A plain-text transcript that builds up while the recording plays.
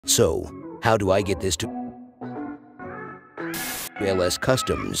So, how do I get this to LS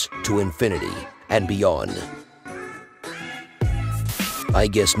Customs to infinity and beyond? I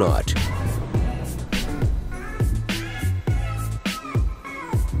guess not.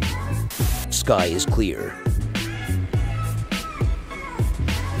 Sky is clear.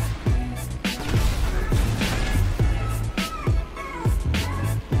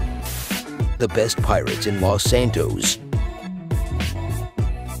 The best pirates in Los Santos.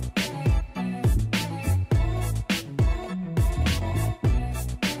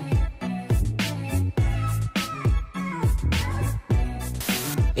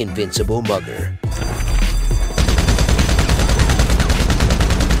 Invincible mugger.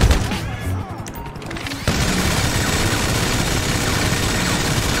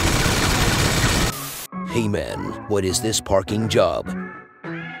 Hey man, what is this parking job?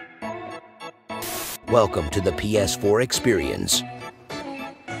 Welcome to the PS4 experience.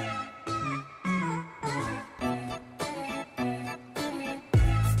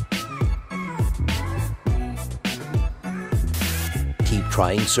 Keep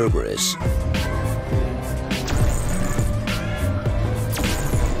trying Cerberus.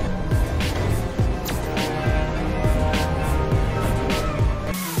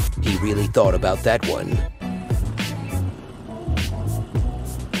 He really thought about that one.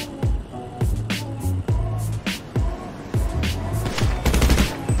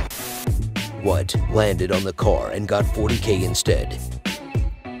 What? Landed on the car and got 40K instead.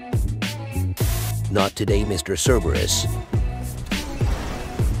 Not today, Mr. Cerberus.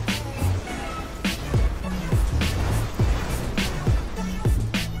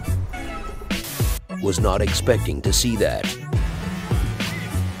 Was not expecting to see that.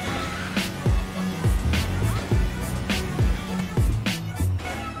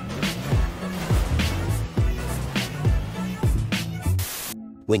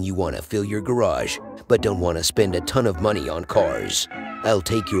 When you want to fill your garage, but don't want to spend a ton of money on cars, I'll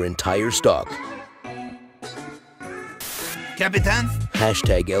take your entire stock. Capitan?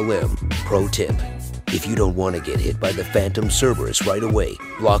 Hashtag LM. Pro tip. If you don't want to get hit by the Phantom Cerberus right away,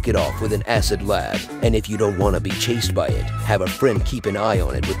 block it off with an acid lab. And if you don't want to be chased by it, have a friend keep an eye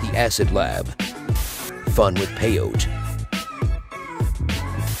on it with the acid lab. Fun with peyote.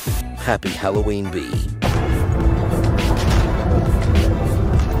 Happy Halloween, B.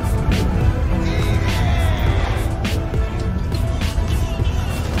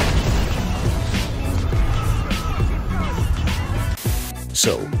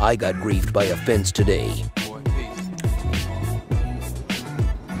 So, I got griefed by a fence today.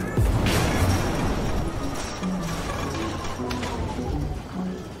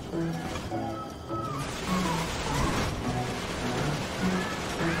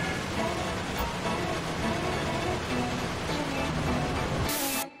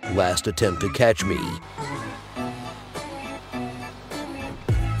 Last attempt to catch me.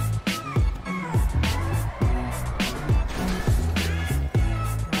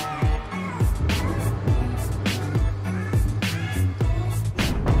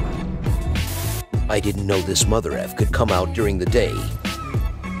 I didn't know this mother F could come out during the day.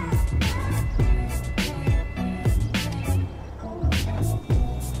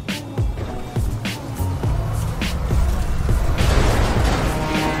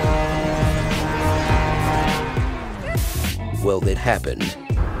 Well, it happened.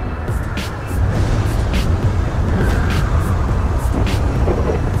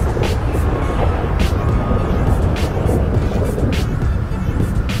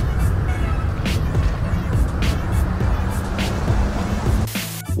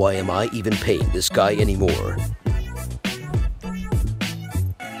 Why am I even paying this guy anymore?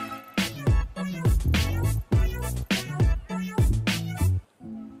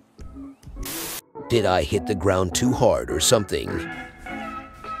 Did I hit the ground too hard or something?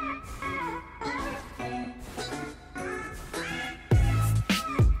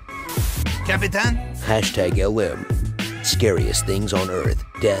 Capitan? Hashtag LM. Scariest things on Earth.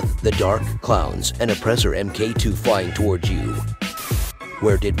 Death, the dark, clowns, and Oppressor MK2 flying towards you.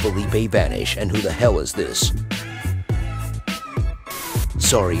 Where did Felipe vanish, and who the hell is this?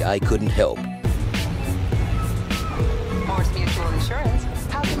 Sorry, I couldn't help. Morse Mutual Insurance,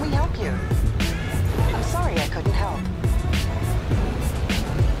 how can we help you? I'm sorry I couldn't help.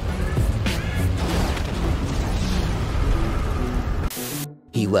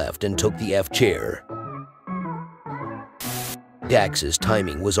 He left and took the F chair. Dax's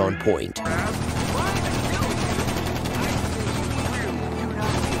timing was on point.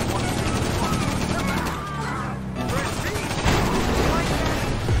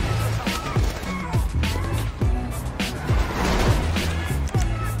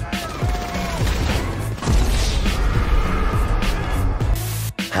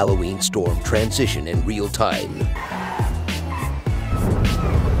 Halloween storm transition in real time.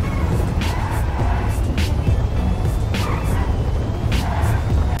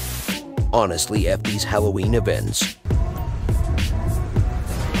 Honestly, F these Halloween events.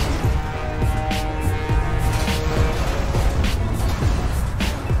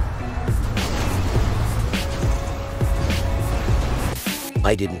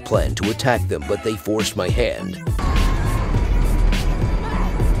 I didn't plan to attack them, but they forced my hand.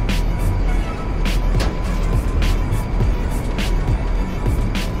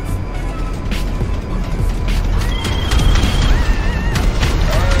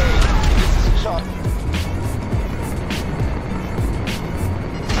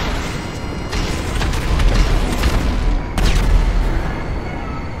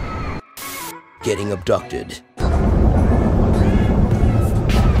 Getting abducted.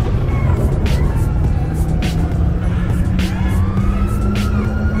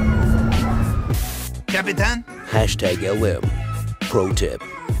 Capitan? #LM. Pro tip.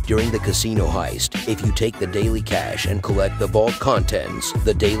 During the casino heist, if you take the daily cash and collect the vault contents,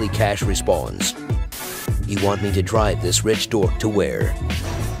 the daily cash respawns. You want me to drive this rich dork to where?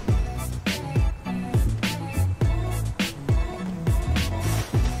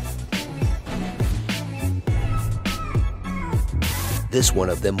 This one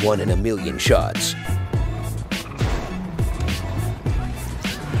of them 1 in a million shots.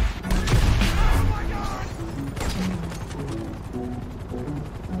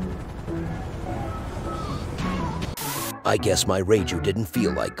 I guess my Raiju didn't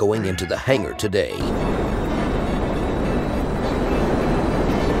feel like going into the hangar today.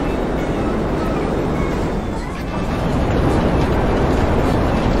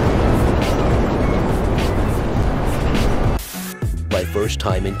 My first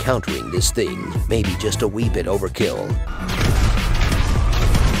time encountering this thing, maybe just a wee bit overkill.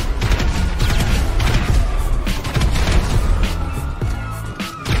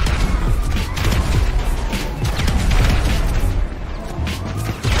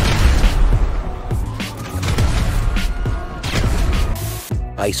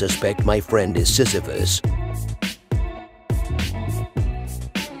 I suspect my friend is Sisyphus.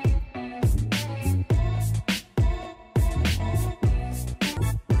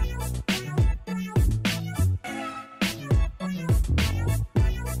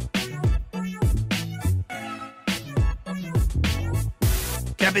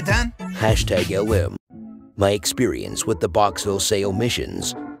 Capitan? #LM. My experience with the Boxville sale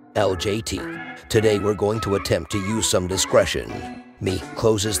missions. LJT. Today we're going to attempt to use some discretion. Me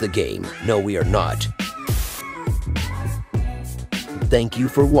closes the game. No, we are not. Thank you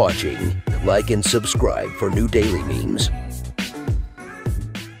for watching. Like and subscribe for new daily memes.